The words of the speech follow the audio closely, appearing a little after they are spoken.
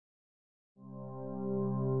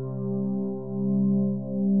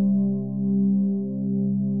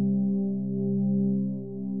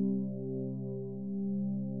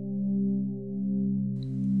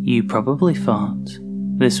You probably thought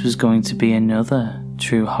this was going to be another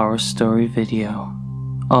true horror story video,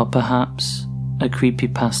 or perhaps a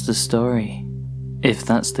creepypasta story. If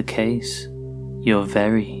that's the case, you're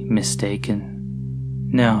very mistaken.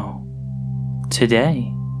 No.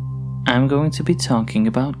 Today, I'm going to be talking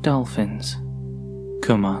about dolphins.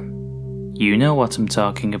 Come on, you know what I'm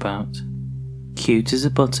talking about. Cute as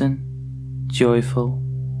a button, joyful,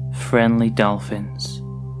 friendly dolphins.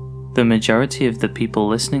 The majority of the people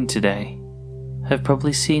listening today have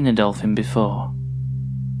probably seen a dolphin before,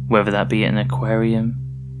 whether that be at an aquarium,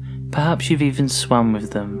 perhaps you've even swam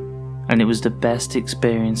with them and it was the best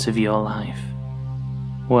experience of your life.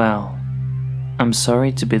 Well, I'm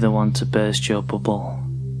sorry to be the one to burst your bubble.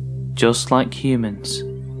 Just like humans,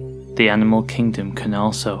 the animal kingdom can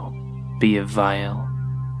also be a vile,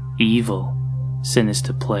 evil,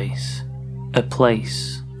 sinister place. A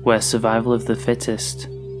place where survival of the fittest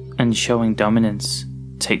and showing dominance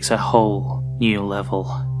takes a whole new level.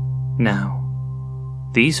 Now,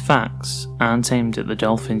 these facts aren't aimed at the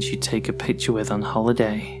dolphins you take a picture with on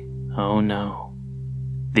holiday. Oh no.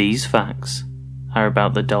 These facts are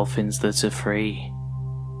about the dolphins that are free,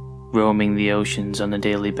 roaming the oceans on a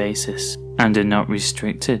daily basis, and are not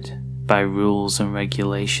restricted by rules and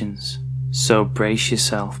regulations. So brace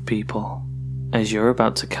yourself, people, as you're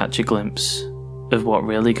about to catch a glimpse of what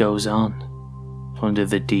really goes on under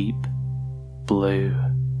the deep blue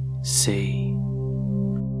sea.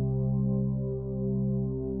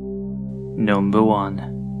 Number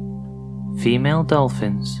 1. Female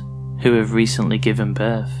dolphins who have recently given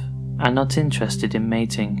birth are not interested in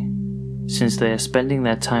mating, since they are spending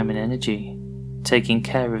their time and energy taking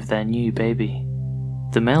care of their new baby.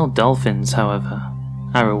 The male dolphins, however,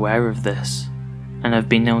 are aware of this and have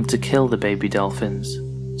been known to kill the baby dolphins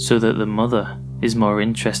so that the mother is more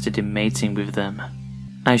interested in mating with them.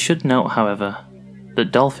 I should note, however,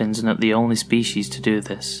 that dolphins are not the only species to do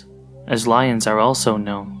this, as lions are also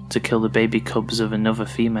known to kill the baby cubs of another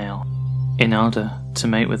female in order to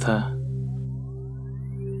mate with her.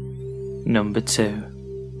 Number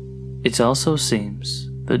 2. It also seems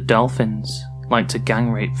that dolphins like to gang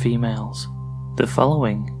rape females. The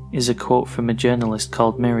following is a quote from a journalist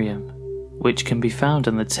called Miriam, which can be found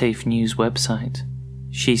on the TAFE News website.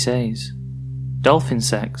 She says, "Dolphin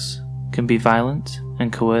sex can be violent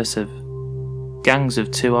and coercive. Gangs of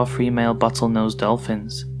 2 or 3 male bottlenose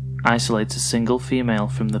dolphins isolate a single female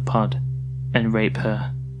from the pod and rape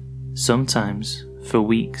her, sometimes for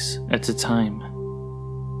weeks at a time.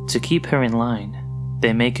 To keep her in line,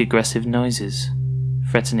 they make aggressive noises,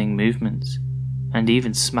 threatening movements, and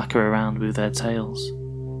even smack her around with their tails.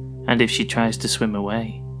 And if she tries to swim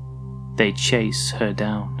away, they chase her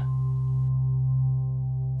down."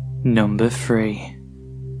 Number 3.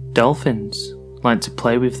 Dolphins like to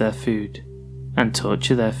play with their food and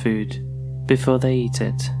torture their food before they eat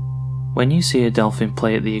it. When you see a dolphin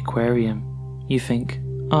play at the aquarium, you think,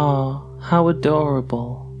 "Aw, how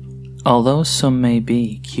adorable." Although some may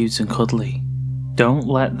be cute and cuddly, don't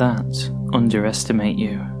let that underestimate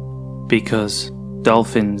you, because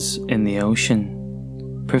dolphins in the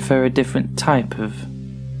ocean prefer a different type of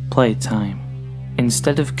playtime.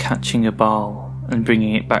 Instead of catching a ball and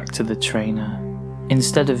bringing it back to the trainer,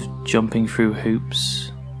 instead of jumping through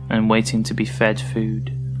hoops and waiting to be fed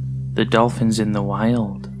food, the dolphins in the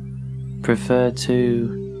wild prefer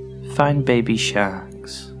to find baby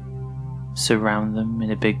sharks, surround them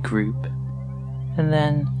in a big group, and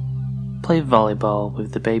then play volleyball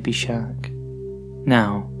with the baby shark.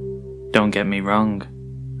 Now, don't get me wrong,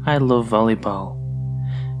 I love volleyball,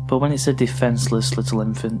 but when it's a defenseless little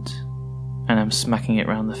infant, and I'm smacking it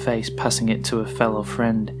round the face passing it to a fellow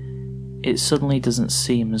friend, it suddenly doesn't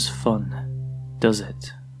seem as fun, does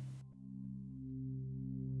it?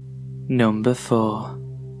 Number 4.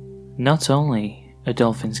 Not only are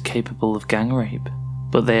dolphins capable of gang rape,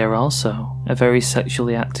 but they are also a very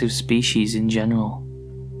sexually active species in general.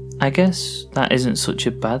 I guess that isn't such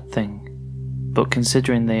a bad thing, but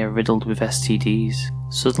considering they are riddled with STDs,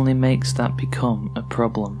 suddenly makes that become a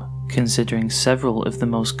problem, considering several of the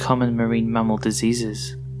most common marine mammal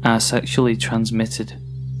diseases are sexually transmitted.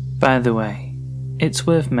 By the way, it's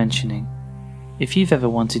worth mentioning, if you've ever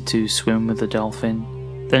wanted to swim with a dolphin,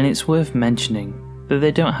 then it's worth mentioning that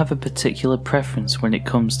they don't have a particular preference when it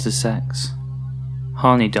comes to sex.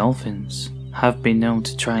 Horny dolphins have been known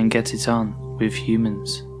to try and get it on with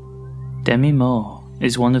humans. Demi Moore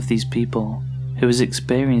is one of these people who has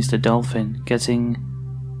experienced a dolphin getting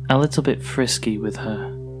a little bit frisky with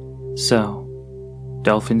her. So,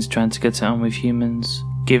 dolphins trying to get it on with humans,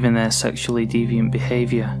 given their sexually deviant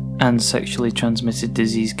behaviour and sexually transmitted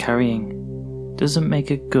disease carrying, doesn't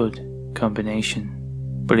make a good combination.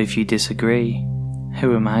 But if you disagree,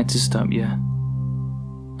 who am I to stop you?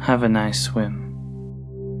 Have a nice swim.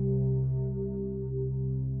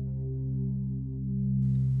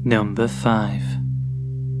 Number 5.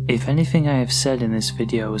 If anything I have said in this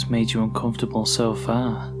video has made you uncomfortable so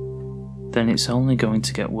far, then it's only going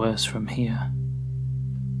to get worse from here.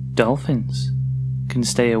 Dolphins can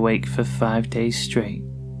stay awake for 5 days straight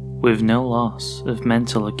with no loss of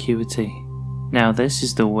mental acuity. Now this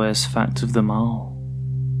is the worst fact of them all.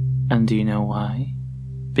 And do you know why?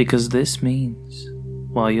 Because this means,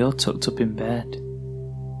 while you're tucked up in bed,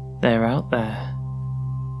 they're out there,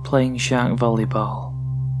 playing shark volleyball,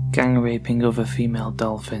 gang raping other female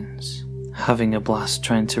dolphins, having a blast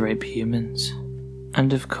trying to rape humans,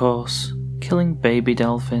 and of course, killing baby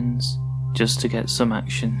dolphins just to get some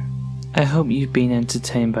action. I hope you've been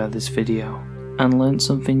entertained by this video, and learnt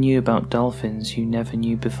something new about dolphins you never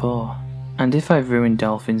knew before. And if I've ruined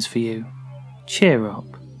dolphins for you, cheer up.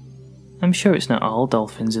 I'm sure it's not all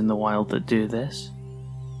dolphins in the wild that do this.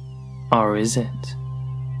 Or is it?